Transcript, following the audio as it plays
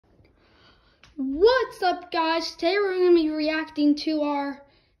What's up, guys? Today we're going to be reacting to our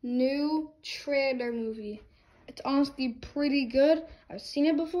new trailer movie. It's honestly pretty good. I've seen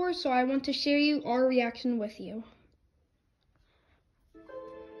it before, so I want to share our reaction with you.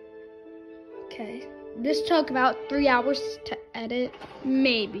 Okay, this took about 3 hours to edit.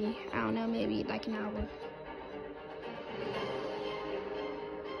 Maybe, I don't know, maybe like an hour.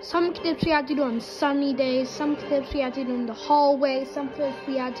 Some clips we had to do on sunny days, some clips we had to do in the hallway, some clips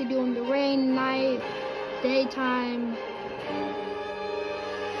we had to do in the rain, night, daytime.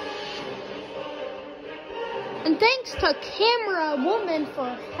 And thanks to Camera Woman for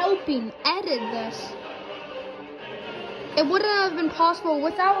helping edit this. It wouldn't have been possible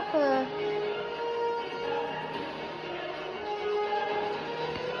without her.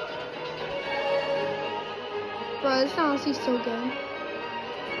 Bro, this honestly so good.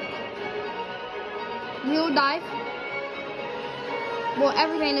 Real life. Well,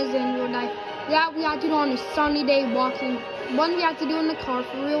 everything is in real life. Yeah, we had to do on a sunny day walking. One we had to do in the car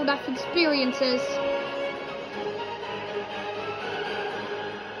for real life experiences.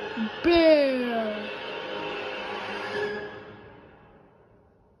 Bear.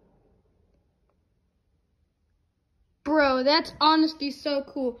 Bro, that's honestly so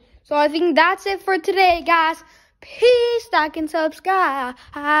cool. So I think that's it for today, guys. Peace, like and subscribe.